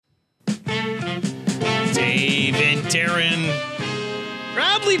Dave and Darren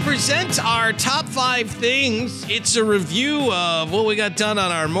proudly present our top 5 things. It's a review of what we got done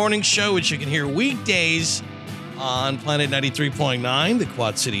on our morning show, which you can hear weekdays on Planet 93.9, the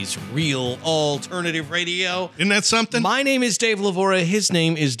Quad City's real alternative radio. Isn't that something? My name is Dave Lavora. His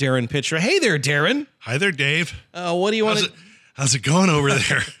name is Darren Pitcher. Hey there, Darren. Hi there, Dave. What do you want to... How's it going over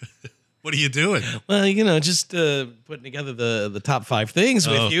there? What are you doing? Well, just putting together the top 5 things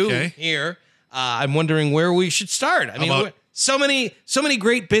with you here. I'm wondering where we should start. I mean, so many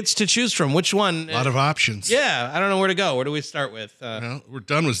great bits to choose from. Which one? A lot of options. Yeah, I don't know where to go. Where do we start with? Well, we're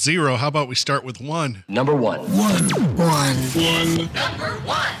done with 0. How about we start with 1? Number one.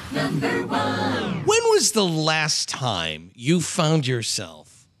 When was the last time you found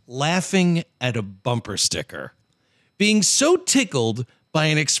yourself laughing at a bumper sticker? Being so tickled by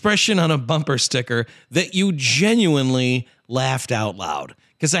an expression on a bumper sticker that you genuinely laughed out loud.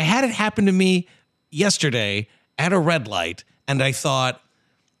 Because I had it happen to me yesterday at a red light, and I thought,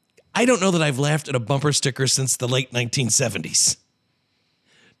 I don't know that I've laughed at a bumper sticker since the late 1970s.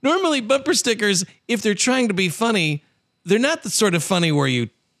 Normally, bumper stickers, if they're trying to be funny, they're not the sort of funny where you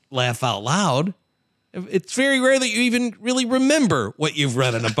laugh out loud. It's very rare that you even really remember what you've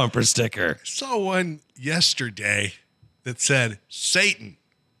read on a bumper sticker. I saw one yesterday that said, Satan,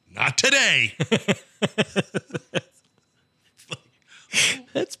 not today.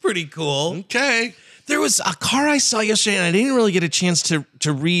 That's pretty cool. Okay. There was a car I saw yesterday, and I didn't really get a chance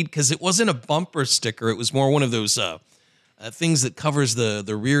to read because it wasn't a bumper sticker. It was more one of those things that covers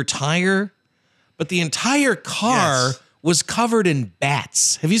the rear tire. But the entire car was covered in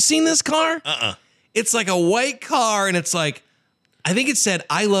bats. Have you seen this car? It's like a white car, and it's like, I think it said,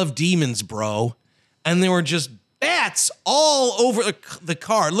 I love demons, bro. And there were just bats all over the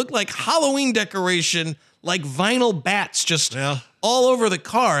car. It looked like Halloween decoration, like vinyl bats just all over the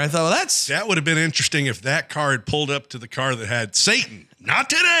car. I thought, well, that would have been interesting if that car had pulled up to the car that had Satan, not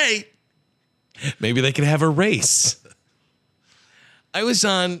today. Maybe they could have a race. I was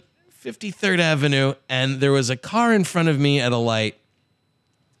on 53rd Avenue, and there was a car in front of me at a light,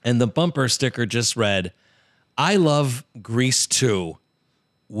 and the bumper sticker just read, I love Grease 2.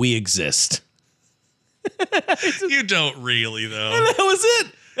 We exist. You don't really, though. And that was it.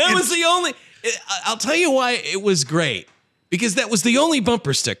 That was the only... I'll tell you why it was great. Because that was the only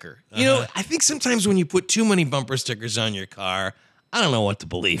bumper sticker. You know, I think sometimes when you put too many bumper stickers on your car, I don't know what to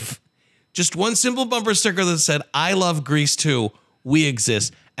believe. Just one simple bumper sticker that said, I love Grease 2, we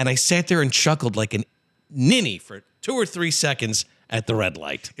exist. And I sat there and chuckled like a ninny for 2 or 3 seconds at the red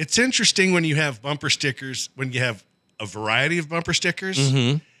light. It's interesting when you have bumper stickers, when you have a variety of bumper stickers,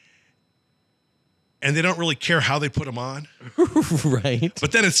 and they don't really care how they put them on. Right.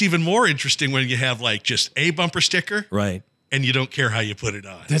 But then it's even more interesting when you have like just a bumper sticker. Right. And you don't care how you put it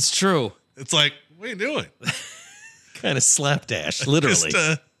on. That's true. It's like, what are you doing? Kind of slapdash, literally.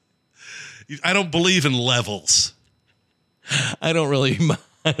 I don't believe in levels. I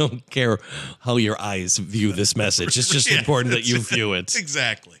don't care how your eyes view this message. It's just important that you view it.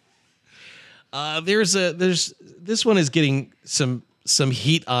 Exactly. This one is getting some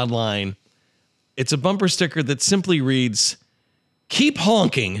heat online. It's a bumper sticker that simply reads, keep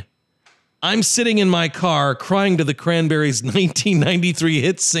honking. I'm sitting in my car crying to the Cranberries' 1993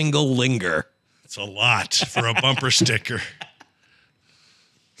 hit single, Linger. It's a lot for a bumper sticker.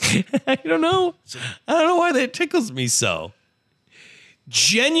 I don't know why that tickles me so.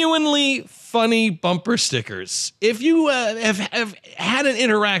 Genuinely funny bumper stickers. If you have had an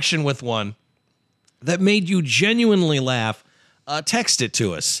interaction with one that made you genuinely laugh, text it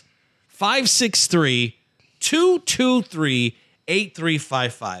to us.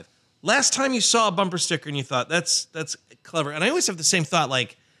 563-223-8355. Last time you saw a bumper sticker and you thought, that's clever. And I always have the same thought,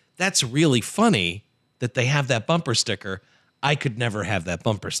 like, that's really funny that they have that bumper sticker. I could never have that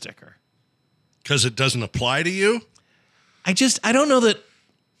bumper sticker. Because it doesn't apply to you? I don't know that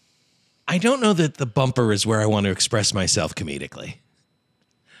the bumper is where I want to express myself comedically.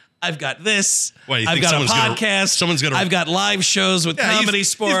 I've got this. I've got a podcast. I've got live shows with Comedy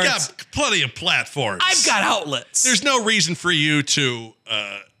Sports. You've got plenty of platforms. I've got outlets. There's no reason for you to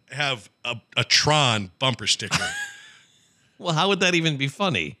have a Tron bumper sticker. Well, how would that even be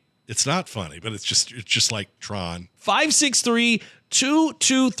funny? It's not funny, but it's just like Tron.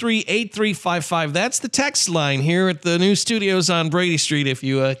 563-223-8355. That's the text line here at the new studios on Brady Street. If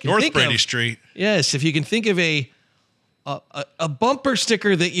you can North Brady Street. Yes, if you can think of a bumper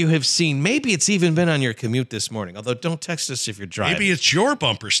sticker that you have seen. Maybe it's even been on your commute this morning. Although don't text us if you're driving. Maybe it's your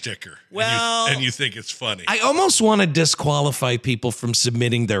bumper sticker. Well, and you think it's funny. I almost want to disqualify people from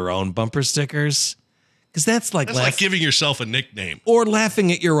submitting their own bumper stickers. Because that's like giving yourself a nickname. Or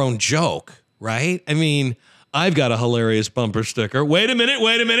laughing at your own joke, right? I mean, I've got a hilarious bumper sticker. Wait a minute.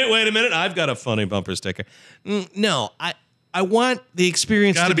 I've got a funny bumper sticker. No, I want the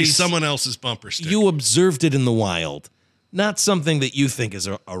experience Got to to be someone else's bumper sticker. You observed it in the wild, not something that you think is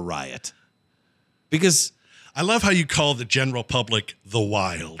a riot. Because I love how you call the general public the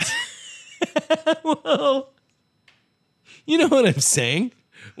wild. well, you know what I'm saying?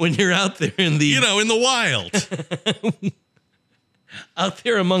 When you're out there in the... in the wild. out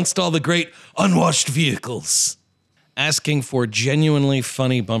there amongst all the great unwashed vehicles. Asking for genuinely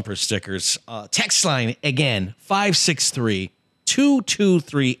funny bumper stickers. Text line, again,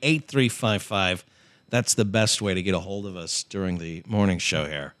 563-223-8355. That's the best way to get a hold of us during the morning show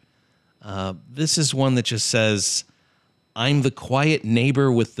here. This is one that just says, I'm the quiet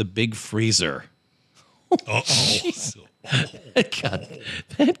neighbor with the big freezer. Uh-oh.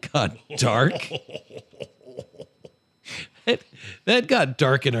 That got dark. That got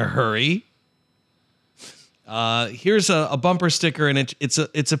dark in a hurry. Here's a bumper sticker, and it's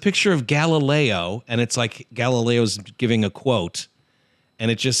a picture of Galileo, and it's like Galileo's giving a quote, and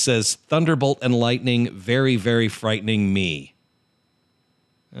it just says, "Thunderbolt and lightning, very, very frightening me."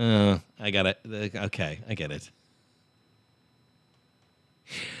 I got it. Okay, I get it.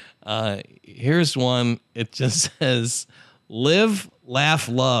 Here's one. It just says, "Live, laugh,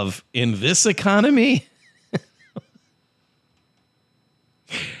 love in this economy."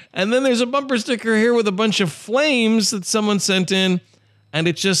 And then there's a bumper sticker here with a bunch of flames that someone sent in, and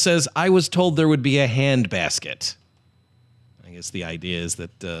it just says, "I was told there would be a hand basket." I guess the idea is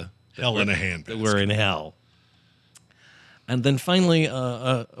that Hell in a hand basket. we're in hell. And then finally,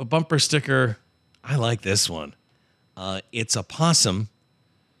 a bumper sticker. I like this one. It's a possum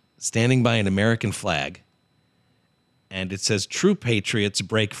standing by an American flag, and it says, "True patriots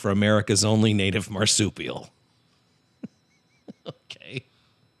break for America's only native marsupial." Okay.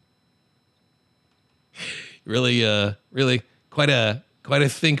 Really quite a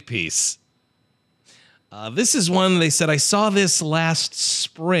think piece. This is one they said, I saw this last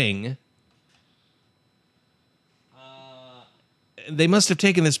spring. They must have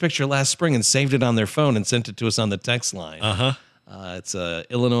taken this picture last spring and saved it on their phone and sent it to us on the text line. It's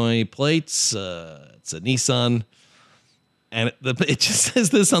Illinois plates. It's a Nissan. And it just says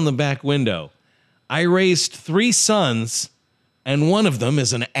this on the back window. I raised 3 sons, and one of them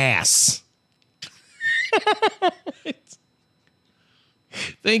is an ass.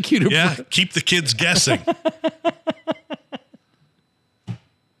 Thank you. Keep the kids guessing.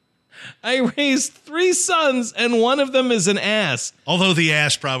 I raised 3 sons, and one of them is an ass. Although the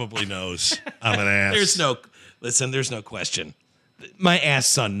ass probably knows I'm an ass. There's no question. My ass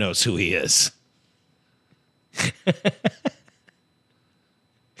son knows who he is.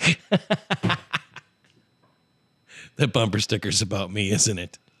 That bumper sticker's about me, isn't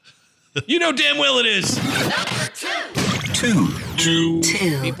it? You know damn well it is. Number 2.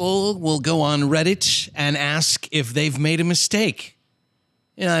 People will go on Reddit and ask if they've made a mistake.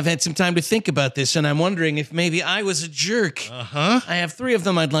 I've had some time to think about this, and I'm wondering if maybe I was a jerk. I have 3 of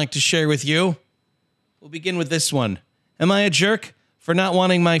them I'd like to share with you. We'll begin with this one. Am I a jerk for not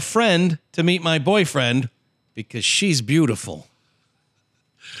wanting my friend to meet my boyfriend because she's beautiful?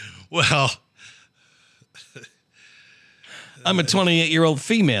 Well, I'm a 28-year-old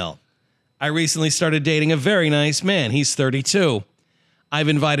female. I recently started dating a very nice man. He's 32. I've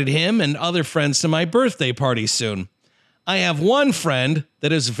invited him and other friends to my birthday party soon. I have one friend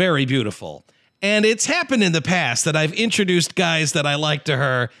that is very beautiful, and it's happened in the past that I've introduced guys that I like to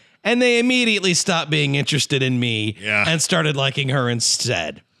her, and they immediately stopped being interested in me and started liking her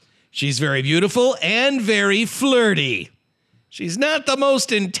instead. She's very beautiful and very flirty. She's not the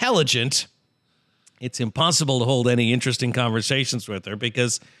most intelligent. It's impossible to hold any interesting conversations with her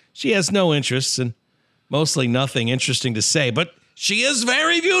because she has no interests and mostly nothing interesting to say, but she is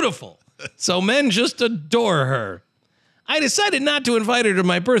very beautiful. So men just adore her. I decided not to invite her to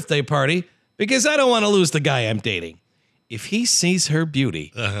my birthday party because I don't want to lose the guy I'm dating. If he sees her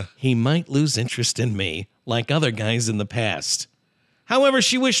beauty, he might lose interest in me like other guys in the past. However,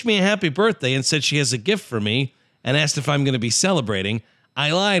 she wished me a happy birthday and said she has a gift for me and asked if I'm going to be celebrating.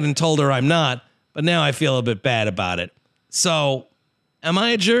 I lied and told her I'm not, but now I feel a bit bad about it. So, am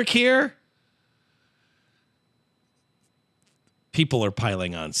I a jerk here? People are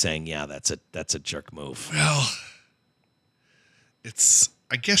piling on saying, yeah, that's a jerk move. Well,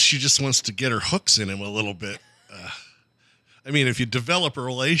 I guess she just wants to get her hooks in him a little bit. I mean, if you develop a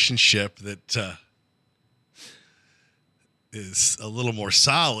relationship that is a little more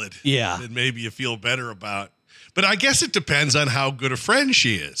solid, then maybe you feel better about. But I guess it depends on how good a friend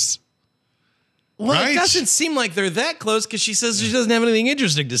she is. Well, right? it doesn't seem like they're that close because she says she doesn't have anything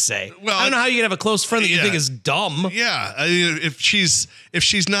interesting to say. Well, I don't know how you can have a close friend that you yeah. think is dumb. Yeah, I mean, if she's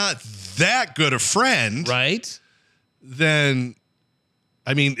not that good a friend, Right? then,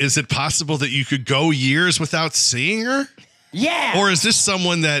 I mean, is it possible that you could go years without seeing her? Yeah. Or is this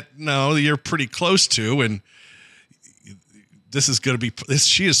someone that, no, you're pretty close to, and this is going to be,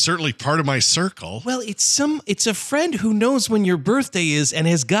 she is certainly part of my circle. Well, it's a friend who knows when your birthday is and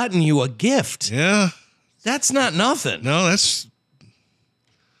has gotten you a gift. Yeah. That's not nothing. No, that's,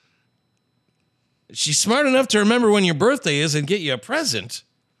 She's smart enough to remember when your birthday is and get you a present.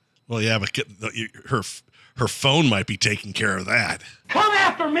 well, yeah, but her phone might be taking care of that. Come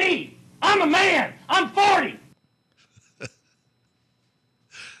after me. I'm a man. I'm 40.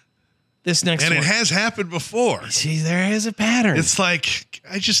 This next And one. it has happened before. See, there is a pattern. It's like,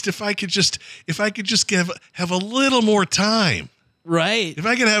 if I could just have a little more time. right. If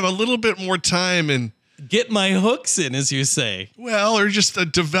I could have a little bit more time and, Get my hooks in, as you say. well, or just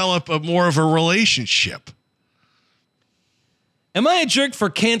develop more of a relationship. Am I a jerk for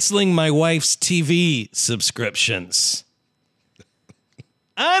canceling my wife's TV subscriptions?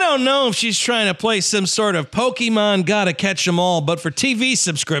 I don't know if she's trying to play some sort of Pokemon gotta catch 'em all, but for TV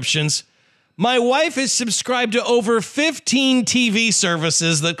subscriptions, my wife is subscribed to over 15 TV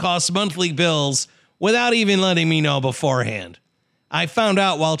services that cost monthly bills without even letting me know beforehand. I found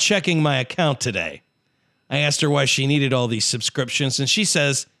out while checking my account today. I asked her why she needed all these subscriptions, and she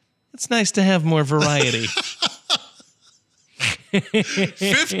says, it's nice to have more variety.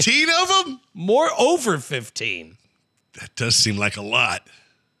 15 of them? More over 15. That does seem like a lot.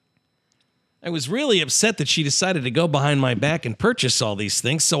 I was really upset that she decided to go behind my back and purchase all these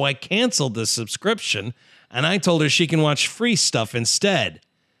things, so I canceled the subscription, and I told her she can watch free stuff instead.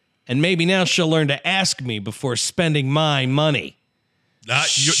 And maybe now she'll learn to ask me before spending my money.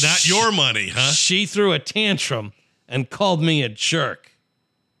 Not your money, huh? She threw a tantrum and called me a jerk.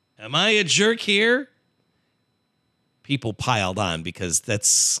 Am I a jerk here? People piled on because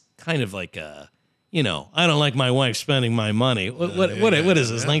that's kind of like a, I don't like my wife spending my money. What is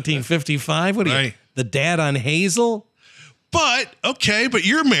this, 1955? What are you, Right. the dad on Hazel? But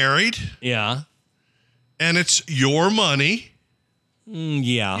you're married Yeah. and it's your money.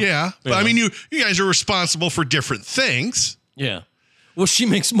 Yeah. Yeah. But I mean, you guys are responsible for different things. Yeah. Well, she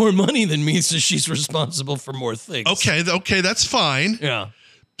makes more money than me, so she's responsible for more things. Okay, that's fine. Yeah.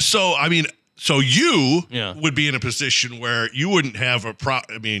 So, I mean, you Yeah. would be in a position where you wouldn't have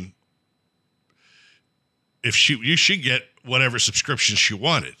I mean, if you should get whatever subscription she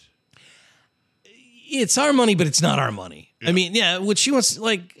wanted. It's our money, but it's not our money. I mean, yeah, what she wants,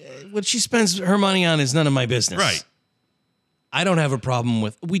 what she spends her money on is none of my business. Right. I don't have a problem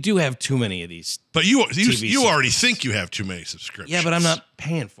with, we do have too many of these. But you TV already think you have too many subscriptions. Yeah, but I'm not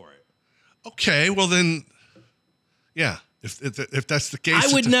paying for it. Okay, well then, yeah. If that's the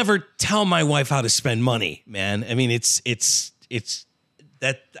case, I would never tell my wife how to spend money, man. I mean, it's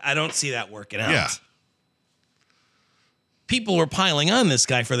that I don't see that working out. Yeah. People were piling on this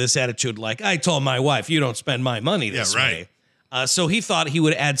guy for this attitude. Like, I told my wife, you don't spend my money this right. way. So he thought he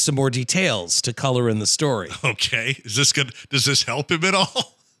would add some more details to color in the story. Okay, is this good? Does this help him at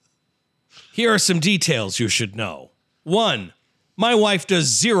all? Here are some details you should know. 1, my wife does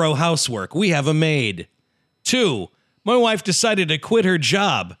 0 housework. We have a maid. 2, my wife decided to quit her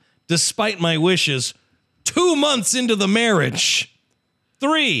job despite my wishes 2 months into the marriage.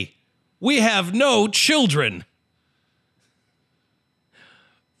 3, we have no children.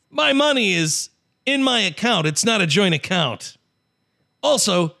 My money is in my account. It's not a joint account.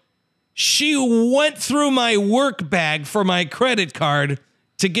 Also, she went through my work bag for my credit card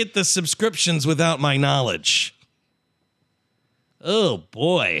to get the subscriptions without my knowledge. Oh,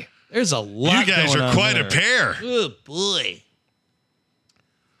 boy. There's a lot You guys going are on quite there. a pair. Oh, boy.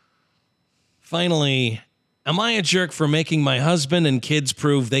 Finally, am I a jerk for making my husband and kids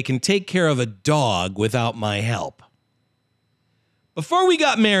prove they can take care of a dog without my help? Before we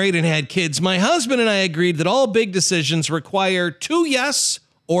got married and had kids, my husband and I agreed that all big decisions require 2 yes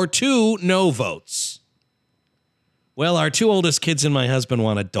or 2 no votes. Well, our 2 oldest kids and my husband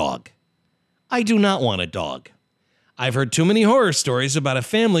want a dog. I do not want a dog. I've heard too many horror stories about a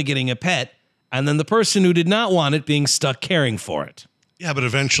family getting a pet and then the person who did not want it being stuck caring for it. Yeah, but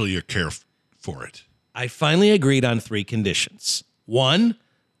eventually you care for it. I finally agreed on 3 conditions. 1,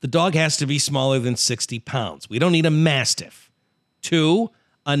 the dog has to be smaller than 60 pounds. We don't need a mastiff. 2,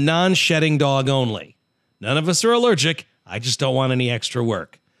 a non-shedding dog only. None of us are allergic. I just don't want any extra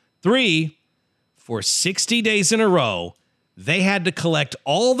work. 3, for 60 days in a row, they had to collect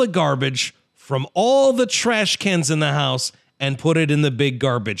all the garbage from all the trash cans in the house and put it in the big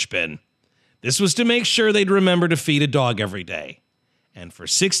garbage bin. This was to make sure they'd remember to feed a dog every day. And for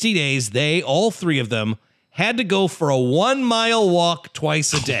 60 days, they, all three of them, had to go for a 1-mile walk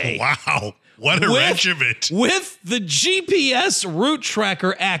twice a day. Wow. What a regiment. With the GPS route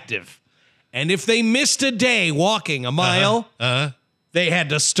tracker active. And if they missed a day walking a mile, they had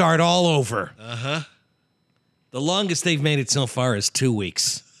to start all over. The longest they've made it so far is 2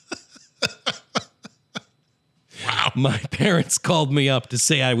 weeks. Wow. My parents called me up to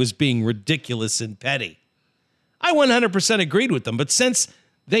say I was being ridiculous and petty. I 100% agreed with them, but since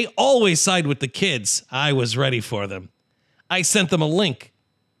they always side with the kids, I was ready for them. I sent them a link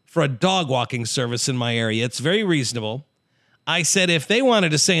for a dog walking service in my area. It's very reasonable. I said if they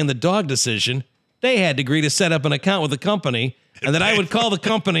wanted to say in the dog decision, they had to agree to set up an account with the company and that I would call the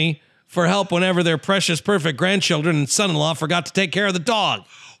company for help whenever their precious, perfect grandchildren and son-in-law forgot to take care of the dog.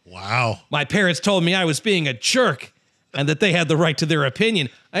 Wow. My parents told me I was being a jerk and that they had the right to their opinion.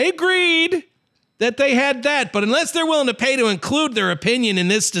 I agreed that they had that, but unless they're willing to pay to include their opinion in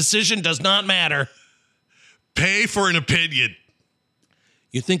this decision does not matter. Pay for an opinion.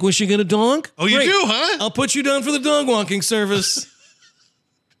 You think we should get a dog? Oh, you Great. do, huh? I'll put you down for the dog walking service.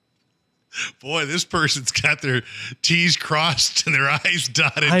 Boy, this person's got their T's crossed and their I's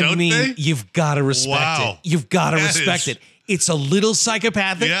dotted, I don't mean, they? you've got to respect Wow. it. You've got to That respect is- it. It's a little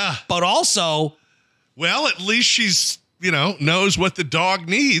psychopathic, Yeah. but also, Well, at least she's, knows what the dog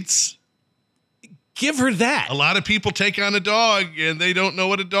needs. give her that. A lot of people take on a dog and they don't know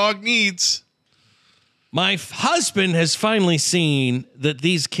what a dog needs. My husband has finally seen that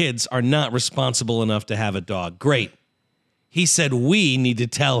these kids are not responsible enough to have a dog. Great. He said, we need to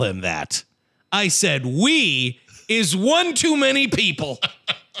tell him that. I said, we is one too many people.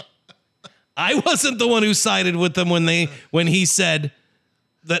 I wasn't the one who sided with them when he said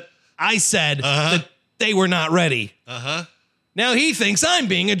that I said that they were not ready. Now he thinks I'm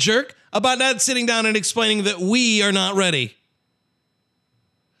being a jerk about not sitting down and explaining that we are not ready.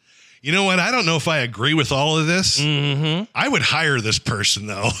 You know what? I don't know if I agree with all of this. Mm-hmm. I would hire this person,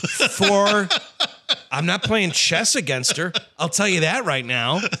 though. I'm not playing chess against her. I'll tell you that right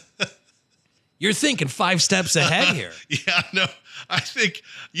now. You're thinking 5 steps ahead here. Yeah, no, I think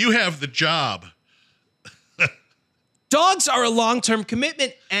you have the job. Dogs are a long-term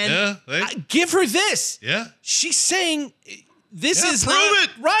commitment, and Yeah, give her this. Yeah. She's saying this is prove not it.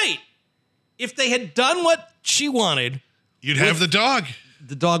 right. If they had done what she wanted, You'd have the dog.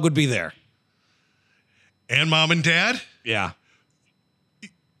 the dog would be there. And mom and dad, Yeah.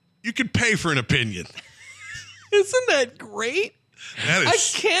 you could pay for an opinion. Isn't that great? That I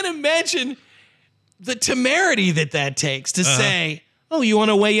is, can't imagine the temerity that takes to say, oh, you want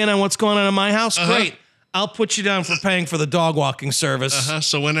to weigh in on what's going on in my house? Great. I'll put you down for paying for the dog walking service.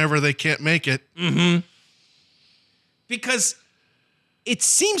 so whenever they can't make it. Because it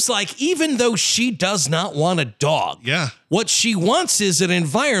seems like even though she does not want a dog, Yeah. what she wants is an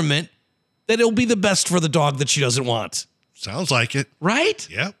environment that it'll be the best for the dog that she doesn't want. Sounds like it. Right?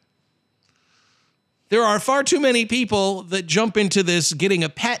 Yep. There are far too many people that jump into this getting a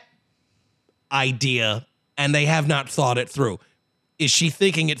pet idea and they have not thought it through. Is she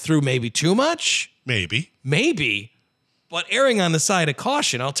thinking it through maybe too much? Maybe. Maybe. But erring on the side of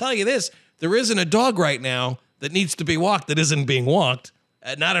caution, I'll tell you this, there isn't a dog right now that needs to be walked that isn't being walked.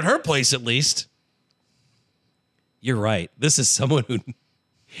 Not at her place, at least. You're right. This is someone who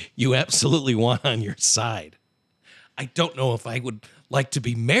you absolutely want on your side. I don't know if I would like to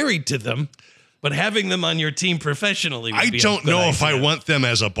be married to them, but having them on your team professionally would I be a don't good know if I idea. want them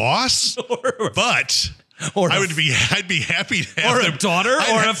as a boss, but or I'd be happy to have or them, a daughter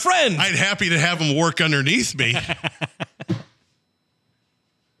or a friend. I'd happy to have them work underneath me.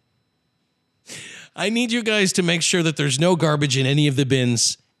 I need you guys to make sure that there's no garbage in any of the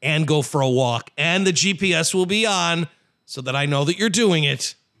bins and go for a walk. And the GPS will be on so that I know that you're doing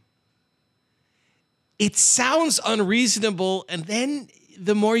it. It sounds unreasonable. And then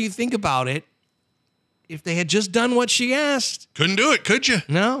the more you think about it, if they had just done what she asked. Couldn't do it, could you?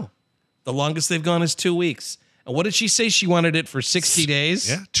 No. The longest they've gone is 2 weeks. And what did she say? She wanted it for 60 days?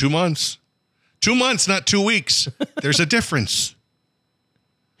 Yeah, 2 months. 2 months, not 2 weeks. There's a difference.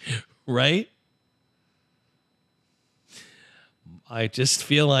 Right? I just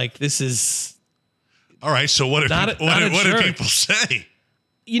feel like this is, All right, so what Not a do jerk. people say?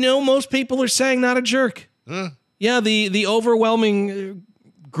 most people are saying not a jerk. Yeah, the overwhelming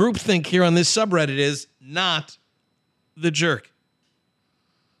groupthink here on this subreddit is not the jerk.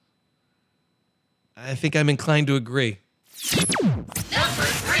 I think I'm inclined to agree.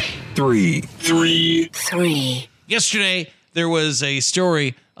 Three. Yesterday, there was a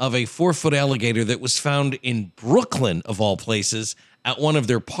story of a 4-foot alligator that was found in Brooklyn, of all places, at one of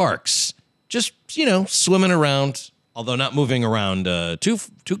their parks. just, swimming around, although not moving around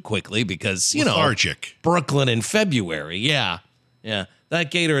too quickly because, Lethargic. Brooklyn in February. Yeah. Yeah.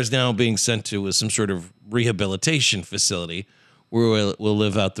 That gator is now being sent to some sort of rehabilitation facility where it will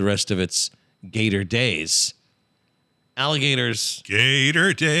live out the rest of its gator days. Alligators.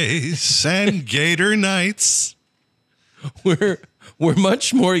 Gator days and gator nights. We're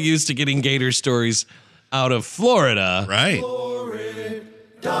much more used to getting gator stories out of Florida. Right.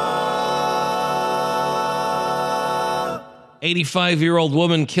 85-year-old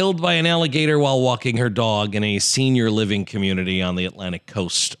woman killed by an alligator while walking her dog in a senior living community on the Atlantic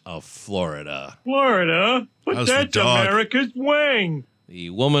coast of Florida. Florida? But How's the that's dog? America's wing.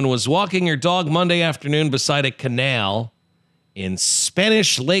 The woman was walking her dog Monday afternoon beside a canal in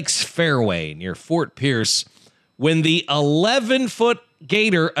Spanish Lakes Fairway near Fort Pierce when the 11-foot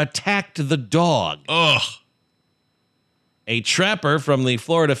gator attacked the dog. Ugh. A trapper from the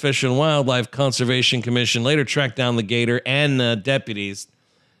Florida Fish and Wildlife Conservation Commission later tracked down the gator, and deputies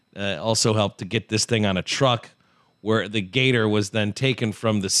also helped to get this thing on a truck where the gator was then taken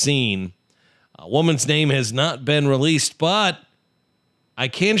from the scene. A woman's name has not been released, but I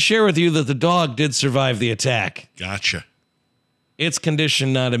can share with you that the dog did survive the attack. Gotcha. Its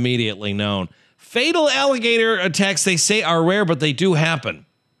condition not immediately known. Fatal alligator attacks, they say, are rare, but they do happen.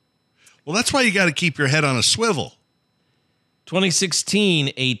 Well, that's why you got to keep your head on a swivel.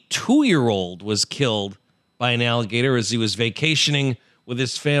 2016, a 2-year-old was killed by an alligator as he was vacationing with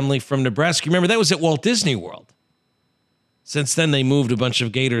his family from Nebraska. Remember, that was at Walt Disney World. Since then, they moved a bunch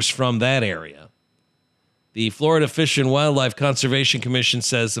of gators from that area. The Florida Fish and Wildlife Conservation Commission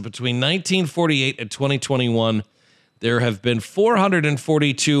says that between 1948 and 2021, there have been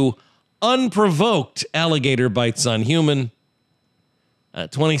 442 unprovoked alligator bites on human.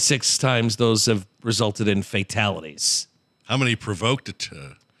 26 times those have resulted in fatalities. How many provoked it?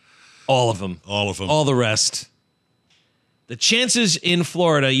 All of them. All of them. All the rest. The chances in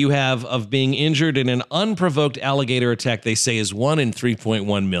Florida you have of being injured in an unprovoked alligator attack, they say, is 1 in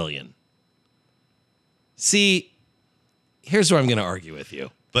 3.1 million. See, here's where I'm going to argue with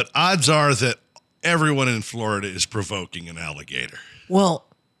you. But odds are that everyone in Florida is provoking an alligator. Well,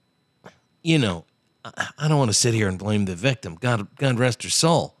 I don't want to sit here and blame the victim. God rest her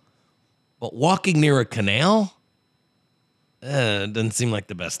soul. But walking near a canal? Doesn't seem like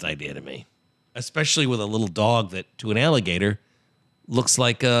the best idea to me. Especially with a little dog that, to an alligator, looks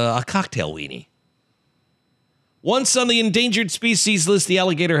like a cocktail weenie. Once on the endangered species list, the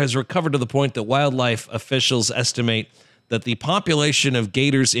alligator has recovered to the point that wildlife officials estimate that the population of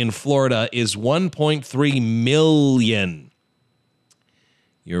gators in Florida is 1.3 million.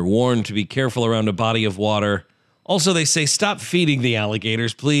 You're warned to be careful around a body of water. Also, they say stop feeding the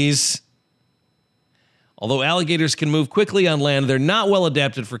alligators, please. Although alligators can move quickly on land, they're not well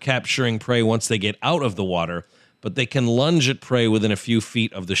adapted for capturing prey once they get out of the water, but they can lunge at prey within a few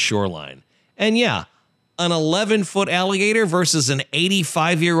feet of the shoreline. And yeah, an 11-foot alligator versus an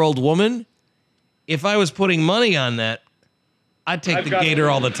 85-year-old woman? If I was putting money on that, I'd take the gator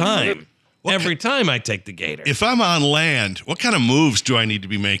all the time. Every time I take the gator. If I'm on land, what kind of moves do I need to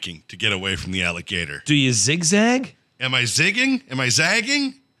be making to get away from the alligator? Do you zigzag? Am I zigging? Am I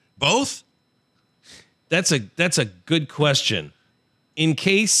zagging? Both? That's a good question. In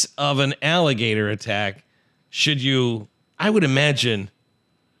case of an alligator attack, should you, I would imagine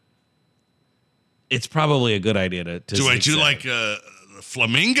it's probably a good idea to Do zigzag. I do like a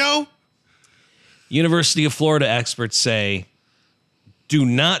flamingo? University of Florida experts say do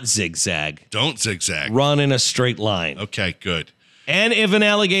not zigzag. Don't zigzag. Run in a straight line. Okay, good. And if an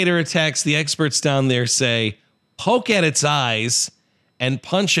alligator attacks, the experts down there say poke at its eyes and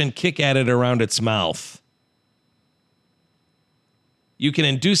punch and kick at it around its mouth. You can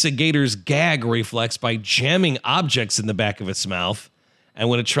induce a gator's gag reflex by jamming objects in the back of its mouth. And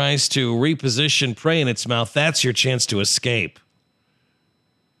when it tries to reposition prey in its mouth, that's your chance to escape.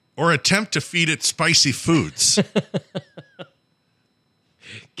 Or attempt to feed it spicy foods.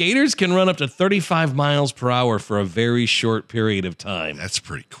 Gators can run up to 35 miles per hour for a very short period of time. That's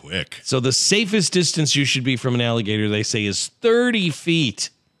pretty quick. So the safest distance you should be from an alligator, they say, is 30 feet.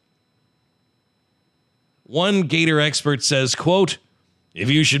 One gator expert says, quote, if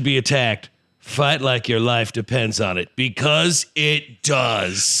you should be attacked, fight like your life depends on it, because it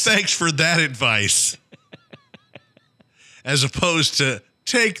does. Thanks for that advice. As opposed to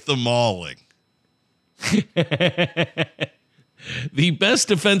take the mauling. The best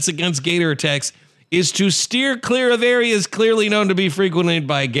defense against gator attacks is to steer clear of areas clearly known to be frequented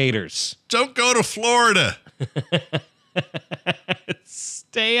by gators. Don't go to Florida.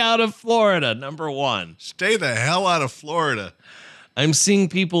 Stay out of Florida, number one. Stay the hell out of Florida. I'm seeing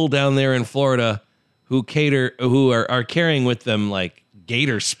people down there in Florida who are carrying with them like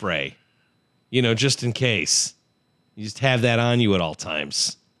gator spray, just in case. You just have that on you at all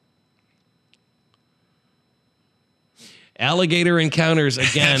times. Alligator encounters,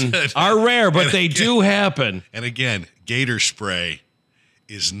 again, are rare, but they do happen. And again, gator spray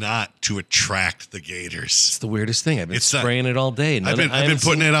is not to attract the gators. It's the weirdest thing. I've been spraying it all day. I've been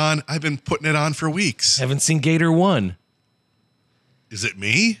putting it on. I've been putting it on for weeks. Haven't seen Gator 1. Is it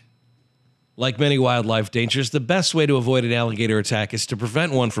me? Like many wildlife dangers, the best way to avoid an alligator attack is to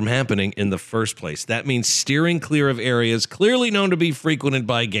prevent one from happening in the first place. That means steering clear of areas clearly known to be frequented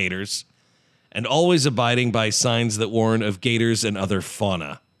by gators and always abiding by signs that warn of gators and other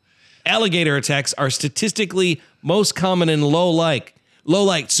fauna. Alligator attacks are statistically most common in low light,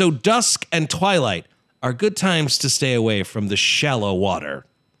 so dusk and twilight are good times to stay away from the shallow water.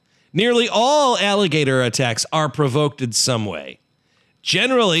 Nearly all alligator attacks are provoked in some way.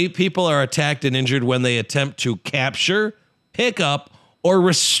 Generally, people are attacked and injured when they attempt to capture, pick up, or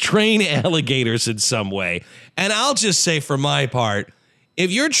restrain alligators in some way. And I'll just say for my part,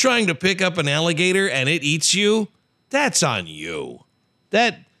 if you're trying to pick up an alligator and it eats you, that's on you.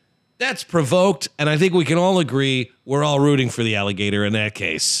 That's provoked, and I think we can all agree we're all rooting for the alligator in that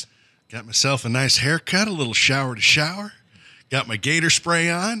case. Got myself a nice haircut, a little shower to shower. Got my gator spray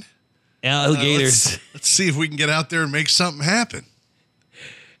on. Alligators. Let's see if we can get out there and make something happen.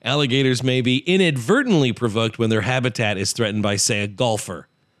 Alligators may be inadvertently provoked when their habitat is threatened by, say, a golfer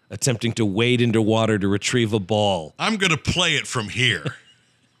attempting to wade into water to retrieve a ball. I'm going to play it from here.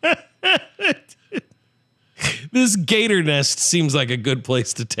 This gator nest seems like a good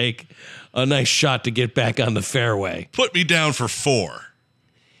place to take a nice shot to get back on the fairway. Put me down for 4.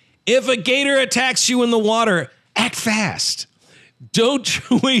 If a gator attacks you in the water, act fast.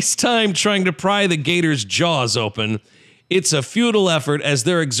 Don't waste time trying to pry the gator's jaws open. It's a futile effort as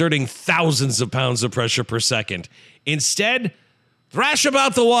they're exerting thousands of pounds of pressure per second. Instead, thrash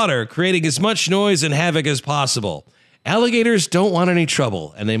about the water, creating as much noise and havoc as possible. Alligators don't want any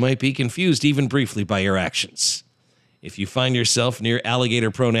trouble, and they might be confused even briefly by your actions. If you find yourself near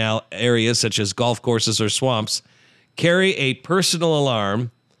alligator-prone areas such as golf courses or swamps, carry a personal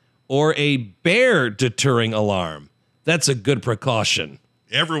alarm or a bear-deterring alarm. That's a good precaution.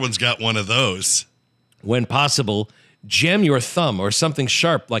 Everyone's got one of those. When possible, jam your thumb or something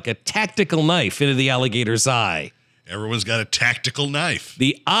sharp like a tactical knife into the alligator's eye. Everyone's got a tactical knife.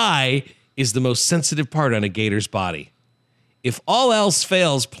 The eye is the most sensitive part on a gator's body. If all else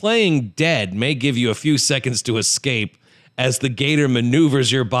fails, playing dead may give you a few seconds to escape as the gator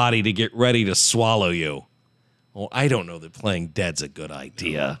maneuvers your body to get ready to swallow you. Well, I don't know that playing dead's a good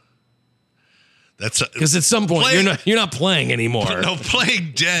idea. That's because at some point you're not playing anymore. No,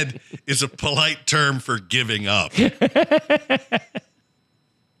 playing dead is a polite term for giving up.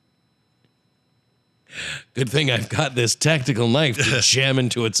 Good thing I've got this tactical knife to jam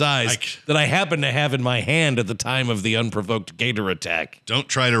into its eyes that I happen to have in my hand at the time of the unprovoked gator attack. Don't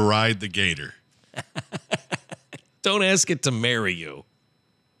try to ride the gator. Don't ask it to marry you.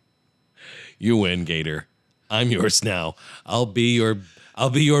 You win, gator. I'm yours now. I'll be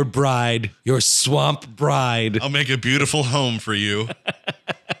your bride, your swamp bride. I'll make a beautiful home for you.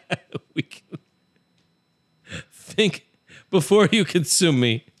 We can think before you consume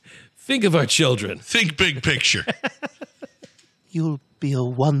me. Think of our children. Think big picture. You'll be a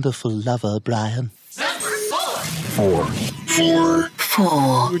wonderful lover, Brian. Number 4.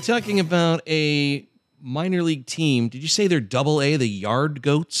 We're talking about a minor league team. Did you say they're Double-A, the Yard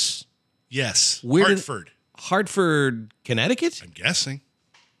Goats? Yes. Hartford. Hartford, Connecticut? I'm guessing.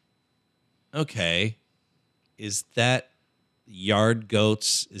 Okay. Is that Yard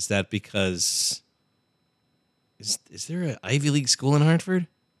Goats? Is that because... Is there an Ivy League school in Hartford?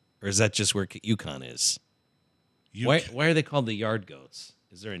 Or is that just where UConn is? Why are they called the Yard Goats?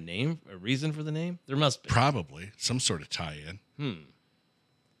 Is there a name, a reason for the name? There must be. Probably. Some sort of tie-in.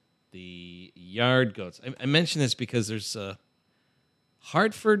 The Yard Goats. I mention this because there's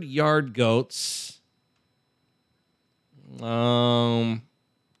Hartford Yard Goats. Only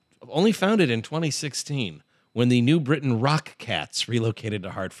founded in 2016 when the New Britain Rock Cats relocated to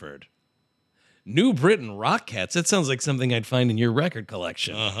Hartford. New Britain Rock Cats? That sounds like something I'd find in your record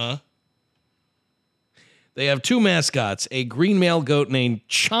collection. Uh-huh. They have 2 mascots, a green male goat named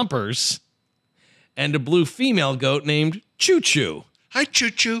Chompers and a blue female goat named Choo Choo. Hi,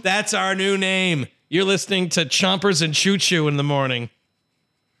 Choo Choo. That's our new name. You're listening to Chompers and Choo Choo in the morning.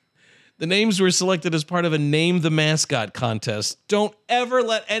 The names were selected as part of a Name the Mascot contest. Don't ever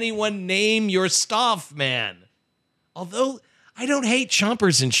let anyone name your stuff, man. Although, I don't hate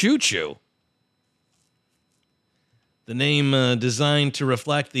Chompers and Choo Choo. The name designed to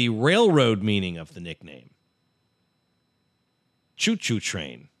reflect the railroad meaning of the nickname. Choo-choo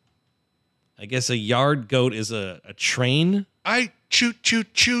train. I guess a yard goat is a train. I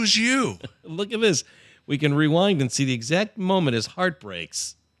choose you. Look at this. We can rewind and see the exact moment his heart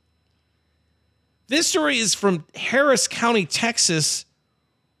breaks. This story is from Harris County, Texas,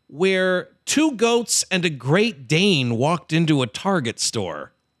 where 2 goats and a Great Dane walked into a Target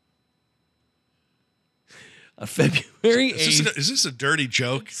store. February 8th. Is this a dirty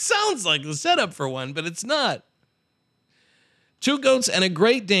joke? Sounds like the setup for one, but it's not. 2 goats and a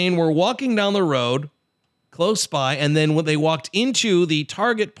Great Dane were walking down the road close by, and then when they walked into the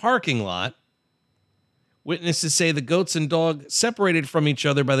Target parking lot, witnesses say the goats and dog separated from each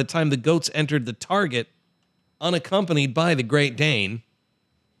other by the time the goats entered the Target, unaccompanied by the Great Dane.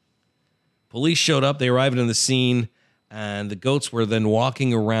 Police showed up. They arrived on the scene, and the goats were then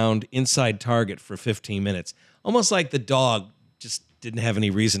walking around inside Target for 15 minutes. Almost like the dog just didn't have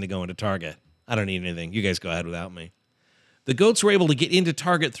any reason to go into Target. I don't need anything. You guys go ahead without me. The goats were able to get into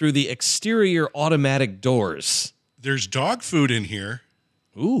Target through the exterior automatic doors. There's dog food in here.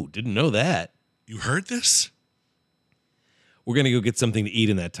 Ooh, didn't know that. You heard this? We're going to go get something to eat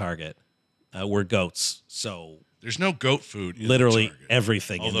in that Target. We're goats, so There's no goat food in literally the Target.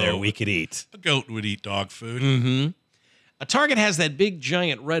 everything in there Although we could eat. A goat would eat dog food. Mm-hmm. A Target has that big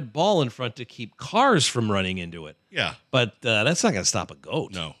giant red ball in front to keep cars from running into it. Yeah. But that's not going to stop a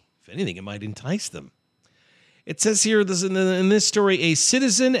goat. No. If anything, it might entice them. It says here in this story, a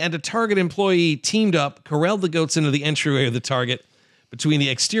citizen and a Target employee teamed up, corralled the goats into the entryway of the Target between the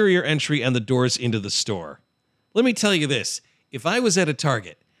exterior entry and the doors into the store. Let me tell you this. If I was at a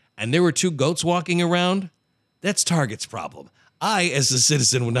Target and there were 2 goats walking around, that's Target's problem. I, as a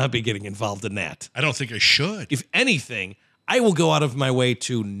citizen, would not be getting involved in that. I don't think I should. If anything, I will go out of my way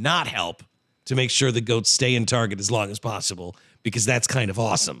to not help to make sure the goats stay in Target as long as possible, because that's kind of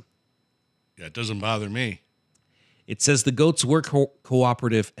awesome. Yeah, it doesn't bother me. It says the goats were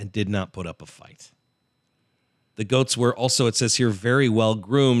cooperative and did not put up a fight. The goats were also, it says here, very well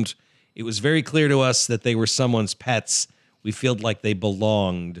groomed. It was very clear to us that they were someone's pets. We felt like they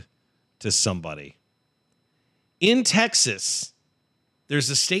belonged to somebody. In Texas, there's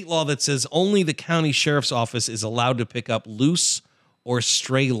a state law that says only the county sheriff's office is allowed to pick up loose or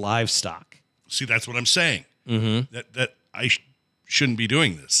stray livestock. See, that's what I'm saying. Mm-hmm. That I shouldn't be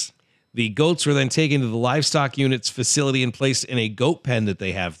doing this. The goats were then taken to the livestock unit's facility and placed in a goat pen that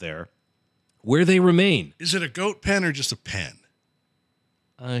they have there, where they remain. Is it a goat pen or just a pen?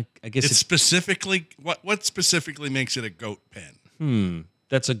 I guess It's specifically what specifically makes it a goat pen?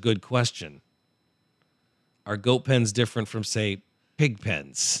 that's a good question. Are goat pens different from, say, pig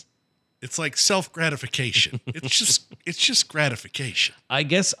pens? It's like self-gratification. it's just gratification. I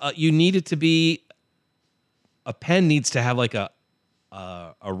guess you need it to be. A pen needs to have like a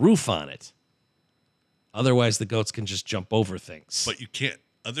roof on it. Otherwise, the goats can just jump over things. But you can't.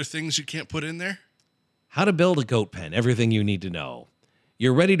 Other things you can't put in there. How to build a goat pen, everything you need to know.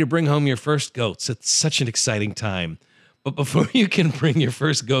 You're ready to bring home your first goats. It's such an exciting time. But before you can bring your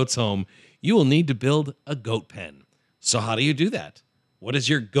first goats home, you will need to build a goat pen. So how do you do that? What does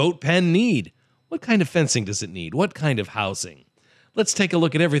your goat pen need? What kind of fencing does it need? What kind of housing? Let's take a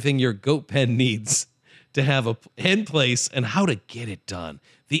look at everything your goat pen needs to have in place and how to get it done.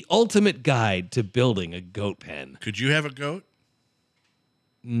 The ultimate guide to building a goat pen. Could you have a goat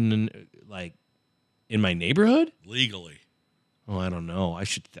Like in my neighborhood? legally? Oh, I don't know. I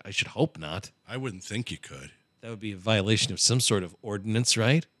should hope not. I wouldn't think you could. That would be a violation of some sort of ordinance,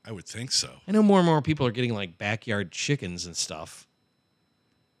 right? I would think so. I know more and more people are getting like backyard chickens and stuff.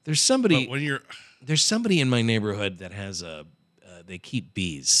 There's somebody But when you're in my neighborhood that has they keep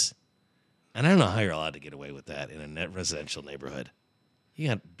bees. And I don't know how you're allowed to get away with that in a net residential neighborhood. You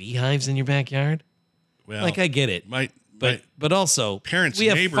got beehives in your backyard? well, Like I get it. my But also parents' we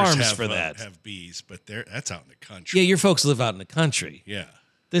have neighbors farms for that. have bees, but that's out in the country. Yeah, your folks live out in the country. Yeah.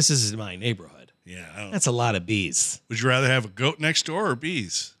 This is my neighborhood. Yeah. I don't, That's a lot of bees. would you rather have a goat next door or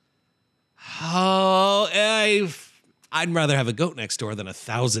bees? Oh, I'd rather have a goat next door than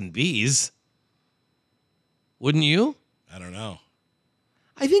 1,000 bees. Wouldn't you? I don't know.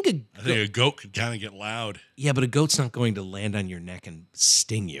 I think I think a goat could kind of get loud. yeah, but a goat's not going to land on your neck and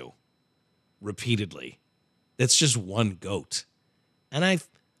sting you repeatedly. That's just one goat. And I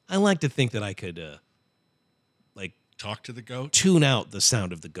like to think that I could Talk to the goat. tune out the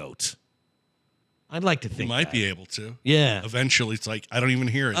sound of the goat. I'd like to think You might that. be able to. Yeah. Eventually, it's like I don't even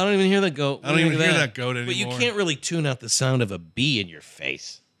hear it. I don't even hear that goat. I don't even Look at hear that goat But you anymore. can't really tune out the sound of a bee in your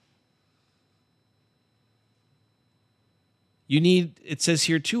face. You need, it says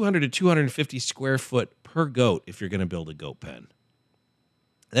here, 200 to 250 square foot per goat if you're going to build a goat pen.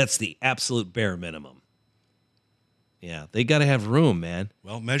 That's the absolute bare minimum. Yeah, they got to have room, man.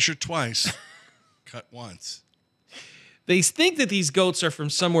 Well, measure twice, cut once. They think that these goats are from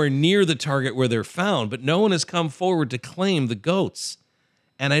somewhere near the target where they're found, but no one has come forward to claim the goats.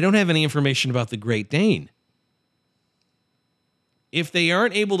 And I don't have any information about the Great Dane. If they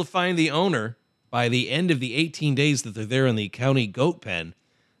aren't able to find the owner by the end of the 18 days that they're there in the county goat pen,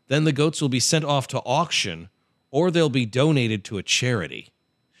 then the goats will be sent off to auction or they'll be donated to a charity.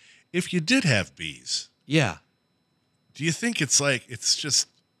 If you did have bees, Yeah. do you think it's just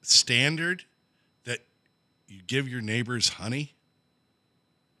standard that you give your neighbors honey?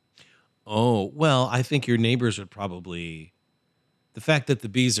 Oh, well, I think your neighbors would probably... The fact that the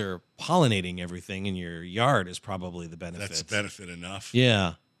bees are pollinating everything in your yard is probably the benefit. That's benefit enough.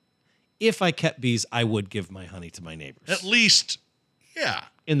 Yeah. If I kept bees, I would give my honey to my neighbors. At least, yeah.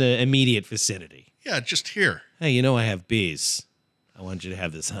 In the immediate vicinity. Yeah, just here. Hey, you know I have bees. I want you to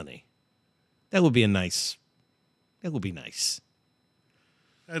have this honey. That would be nice. I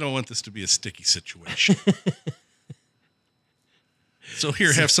don't want this to be a sticky situation. So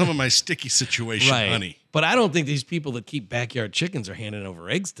here, have some of my sticky situation honey. But I don't think these people that keep backyard chickens are handing over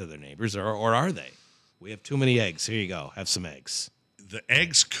eggs to their neighbors, or are they? We have too many eggs. Here you go. Have some eggs. The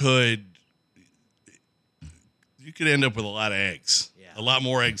eggs you could end up with a lot of eggs. Yeah. A lot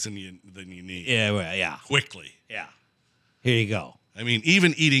more eggs than you need. Yeah, well, yeah. Quickly. Yeah. Here you go. I mean,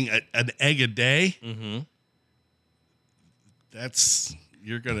 even eating an egg a day,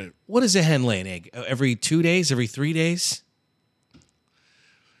 you're going to... What does a hen lay an egg? Every 2 days? Every 3 days?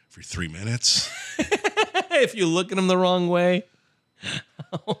 For 3 minutes. If you look at them the wrong way.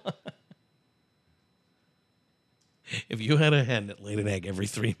 If you had a hen that laid an egg every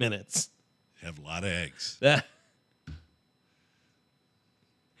 3 minutes. Have a lot of eggs.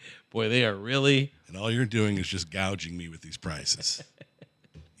 Boy, they are really... And all you're doing is just gouging me with these prices.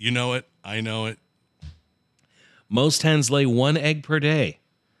 You know it. I know it. Most hens lay 1 egg per day.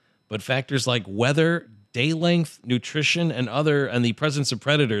 But factors like weather, day length, nutrition, and the presence of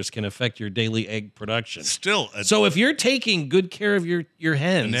predators can affect your daily egg production. Still. So if you're taking good care of your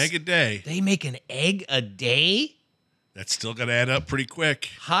hens... An egg a day. They make an egg a day? That's still going to add up pretty quick.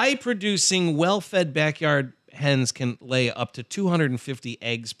 High-producing, well-fed backyard hens can lay up to 250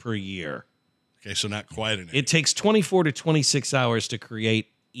 eggs per year. Okay, so not quite an egg. It takes 24 to 26 hours to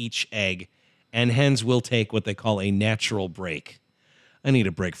create each egg, and hens will take what they call a natural break. I need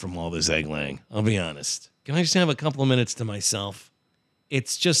a break from all this egg laying, I'll be honest. Can I just have a couple of minutes to myself?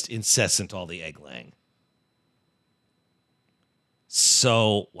 It's just incessant, all the egg laying.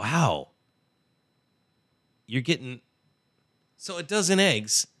 So, wow. You're getting... So a dozen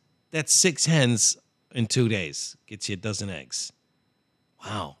eggs, that's 6 hens in 2 days. Gets you a dozen eggs.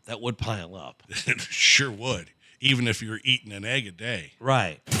 Wow, that would pile up. It sure would. Even if you're eating an egg a day.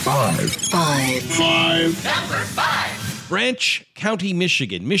 Right. 5. Number 5. Branch County,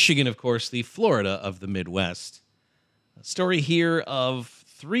 Michigan. Michigan, of course, the Florida of the Midwest. A story here of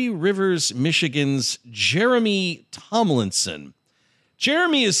Three Rivers, Michigan's Jeremy Tomlinson.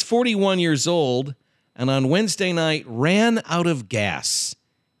 Jeremy is 41 years old and on Wednesday night ran out of gas.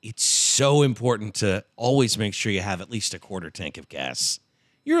 It's so important to always make sure you have at least a quarter tank of gas.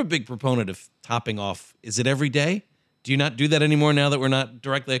 You're a big proponent of topping off. Is it every day? Do you not do that anymore now that we're not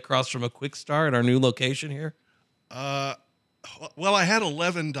directly across from a Quick Star at our new location here? Well, I had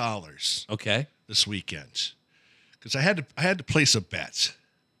 $11 Okay. this weekend because I had to place a bet.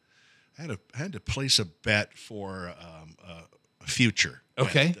 I had to place a bet for a future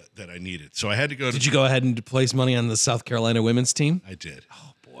Okay. bet that I needed. So I had to go to... Did you go ahead and place money on the South Carolina women's team? I did.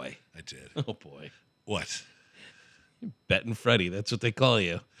 Oh, boy. I did. Oh, boy. What? Betting Freddy. That's what they call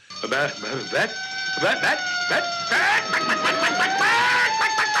you.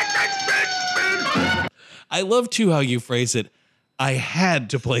 I love, too, how you phrase it. I had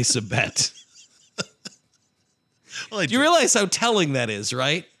to place a bet. Well, I Do you did. realize how telling that is,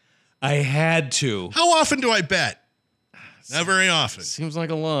 right? I had to. How often do I bet? Not very often. Seems like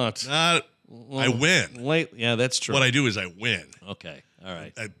a lot. I win. Yeah, that's true. What I do is I win. Okay. All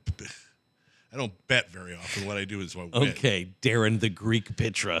right. I don't bet very often. What I do is I win. Okay. Darren the Greek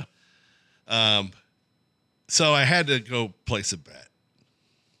Pitra. So I had to go place a bet.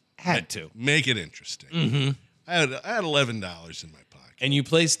 Had to. Make it interesting. Mm-hmm. I had $11 in my pocket. And you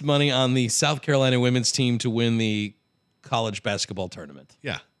placed money on the South Carolina women's team to win the college basketball tournament.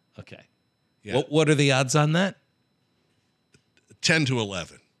 Yeah. Okay. Yeah. What are the odds on that? 10 to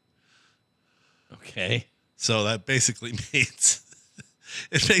 11. Okay. So that basically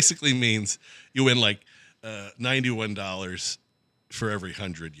means you win like $91 for every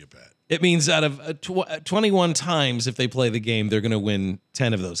 100 you bet. It means out of 21 times if they play the game, they're going to win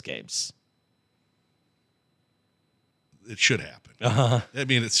 10 of those games. It should happen. Uh-huh. I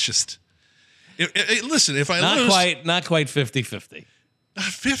mean, it's just. Listen, if I Not lose, quite 50-50. not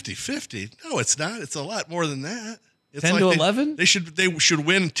 50-50. No, it's not. It's a lot more than that. It's 10 to 11? They should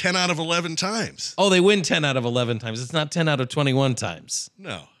win 10 out of 11 times. Oh, they win 10 out of 11 times. It's not 10 out of 21 times.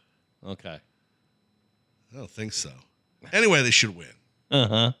 No, Okay. I don't think so. Anyway, they should win.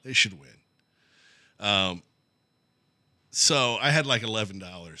 Uh-huh. They should win. So I had like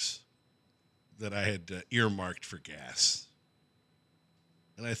 $11 that I had earmarked for gas.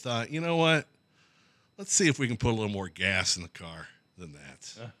 And I thought, you know what? Let's see if we can put a little more gas in the car than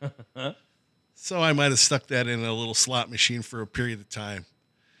that. So I might have stuck that in a little slot machine for a period of time.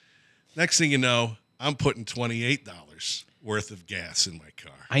 Next thing you know, I'm putting $28 worth of gas in my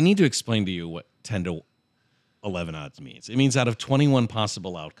car. I need to explain to you what 10 to 11 odds means. It means out of 21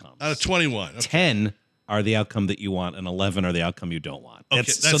 possible outcomes. Out of 21. Okay. 10 are the outcome that you want and 11 are the outcome you don't want. Okay,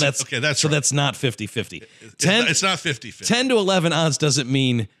 So that's not 50-50. 10 It's not 50-50. 10 to 11 odds doesn't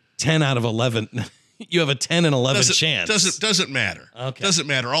mean 10 out of 11. You have a 10 and 11 chance. Doesn't matter. Okay. Doesn't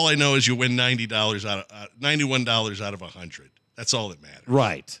matter. All I know is you win $91 out of 100. That's all that matters.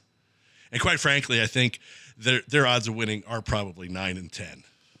 Right. And quite frankly, I think their odds of winning are probably 9 and 10.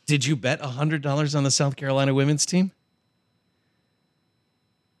 Did you bet $100 on the South Carolina women's team?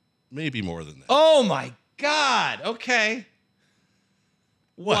 Maybe more than that. Oh my God. Okay.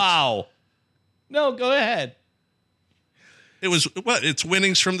 What? Wow. No, go ahead. It was what? It's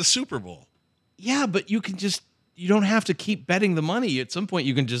winnings from the Super Bowl. Yeah, but you don't have to keep betting the money. At some point,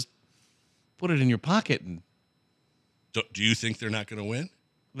 you can just put it in your pocket. And Do you think they're not going to win?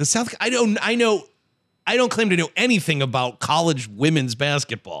 I don't claim to know anything about college women's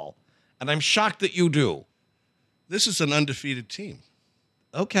basketball, and I'm shocked that you do. This is an undefeated team.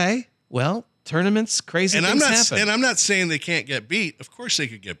 Okay. Well, tournaments, crazy And things happen. And I'm not saying they can't get beat. Of course they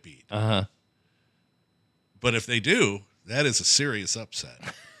could get beat. Uh-huh. But if they do, that is a serious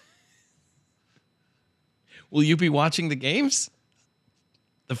upset. Will you be watching the games?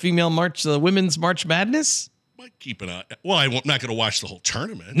 The women's March Madness? Might keep an eye. Well, I'm not going to watch the whole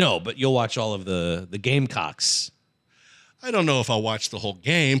tournament. No, but you'll watch all of the Gamecocks. I don't know if I'll watch the whole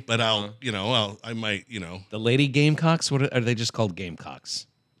game, but I might, The Lady Gamecocks? What are they just called Gamecocks?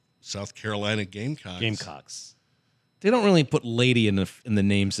 South Carolina Gamecocks. Gamecocks. They don't really put lady in the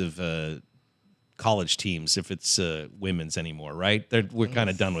names of college teams if it's women's anymore, right? We're kind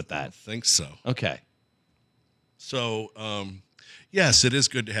of done with I that. don't think so. Okay. So, yes, it is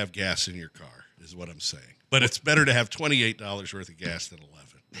good to have gas in your car, is what I'm saying. But it's better to have $28 worth of gas than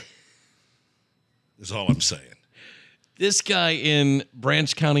 11. Is all I'm saying. This guy in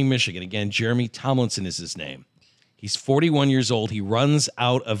Branch County, Michigan, again, Jeremy Tomlinson is his name. He's 41 years old. He runs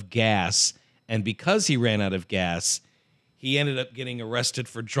out of gas, and because he ran out of gas, he ended up getting arrested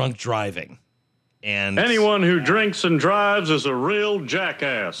for drunk driving. And anyone who drinks and drives is a real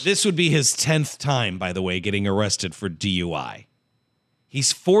jackass. this would be his 10th time, by the way, getting arrested for DUI.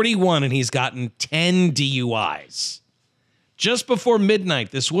 He's 41 and he's gotten 10 DUIs. Just before midnight,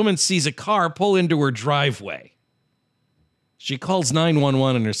 this woman sees a car pull into her driveway. She calls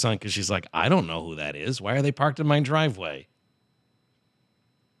 911 and her son because she's like, I don't know who that is. Why are they parked in my driveway?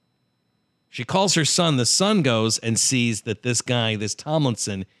 She calls her son. The son goes and sees that this guy, this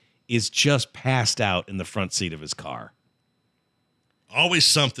Tomlinson, is just passed out in the front seat of his car. Always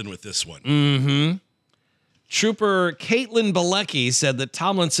something with this one. Mm-hmm. Trooper Caitlin Bilecki said that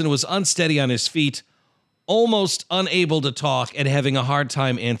Tomlinson was unsteady on his feet, almost unable to talk, and having a hard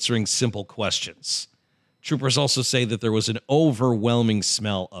time answering simple questions. Troopers also say that there was an overwhelming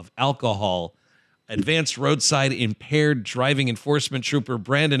smell of alcohol. Advanced Roadside Impaired Driving Enforcement Trooper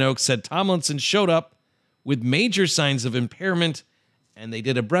Brandon Oaks said Tomlinson showed up with major signs of impairment, and they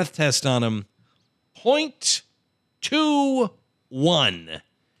did a breath test on him. 0.21,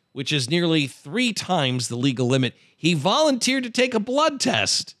 which is nearly 3 times the legal limit. He volunteered to take a blood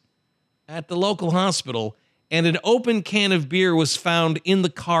test at the local hospital, and an open can of beer was found in the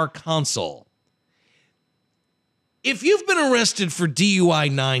car console. If you've been arrested for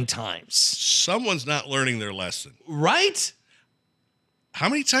DUI 9 times, Someone's not learning their lesson. right? How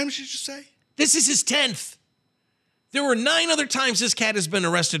many times did you say? This is his 10th. There were 9 other times this cat has been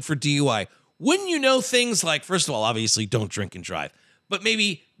arrested for DUI. Wouldn't you know things like, first of all, obviously, don't drink and drive, but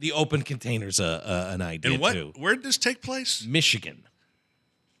maybe the open container's an idea too. Where did this take place? Michigan.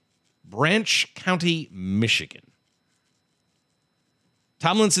 Branch County, Michigan.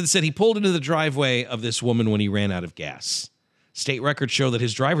 Tomlinson said he pulled into the driveway of this woman when he ran out of gas. State records show that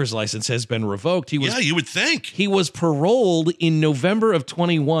his driver's license has been revoked. Yeah, you would think. He was paroled in November of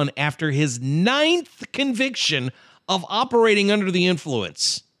 21 after his 9th conviction of operating under the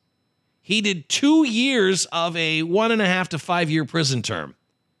influence. He did 2 years of a 1.5 to 5 year prison term.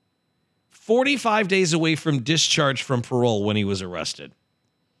 45 days away from discharge from parole when he was arrested.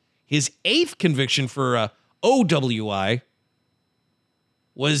 His 8th conviction for OWI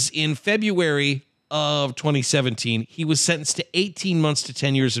was in February of 2017. He was sentenced to 18 months to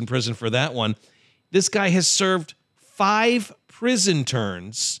 10 years in prison for that one. This guy has served 5 prison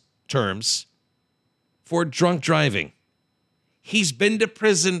terms for drunk driving. He's been to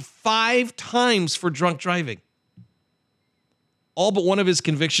prison 5 times for drunk driving. All but one of his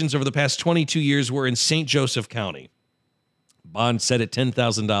convictions over the past 22 years were in St. Joseph County. Bond set at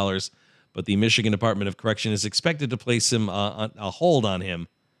 $10,000, but the Michigan Department of Correction is expected to place him on a hold on him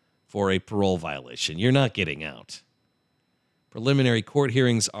for a parole violation. You're not getting out. Preliminary court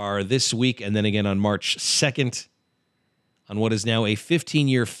hearings are this week and then again on March 2nd on what is now a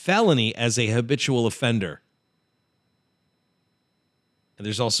 15-year felony as a habitual offender. And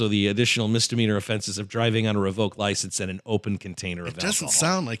there's also the additional misdemeanor offenses of driving on a revoked license and an open container of alcohol. It doesn't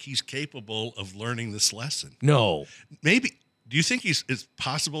sound like he's capable of learning this lesson. No. Maybe. Do you think it's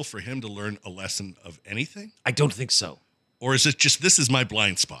possible for him to learn a lesson of anything? I don't think so. Or is it just, this is my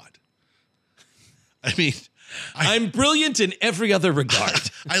blind spot? I mean, I'm brilliant in every other regard.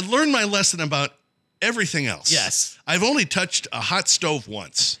 I learned my lesson about everything else. Yes. I've only touched a hot stove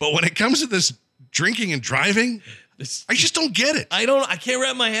once. But when it comes to this drinking and driving, I just don't get it. I can't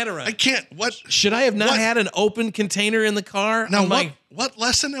wrap my head around it. I can't. What? Should I have not had an open container in the car? Now, what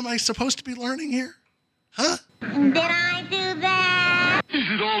lesson am I supposed to be learning here? Huh? Did I do that? Is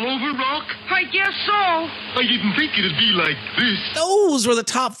it all over, Rock? I guess so. I didn't think it'd be like this. Those were the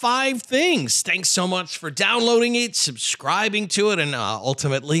top 5 things. Thanks so much for downloading it, subscribing to it, and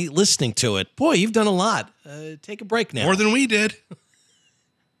ultimately listening to it. Boy, you've done a lot. Take a break now. More than we did.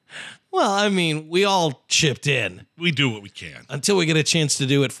 Well, I mean, we all chipped in. We do what we can. Until we get a chance to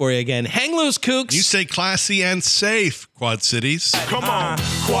do it for you again. Hang loose, kooks. You say classy and safe, Quad Cities. Come on,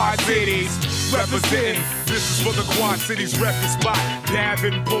 Quad Cities, representing. This is for the Quad Cities record spot.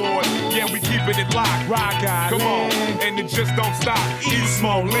 Davenport, yeah, we keeping it locked. Rock out, come on, and it just don't stop. East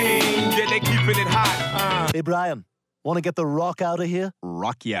Moline, yeah, they keeping it hot. Hey, Brian, want to get the rock out of here?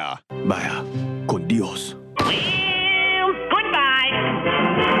 Rock, yeah. Vaya, con Dios.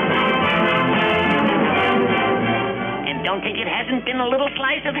 Don't think it hasn't been a little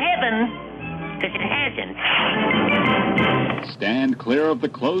slice of heaven, because it hasn't. Stand clear of the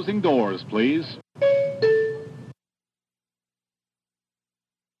closing doors, please.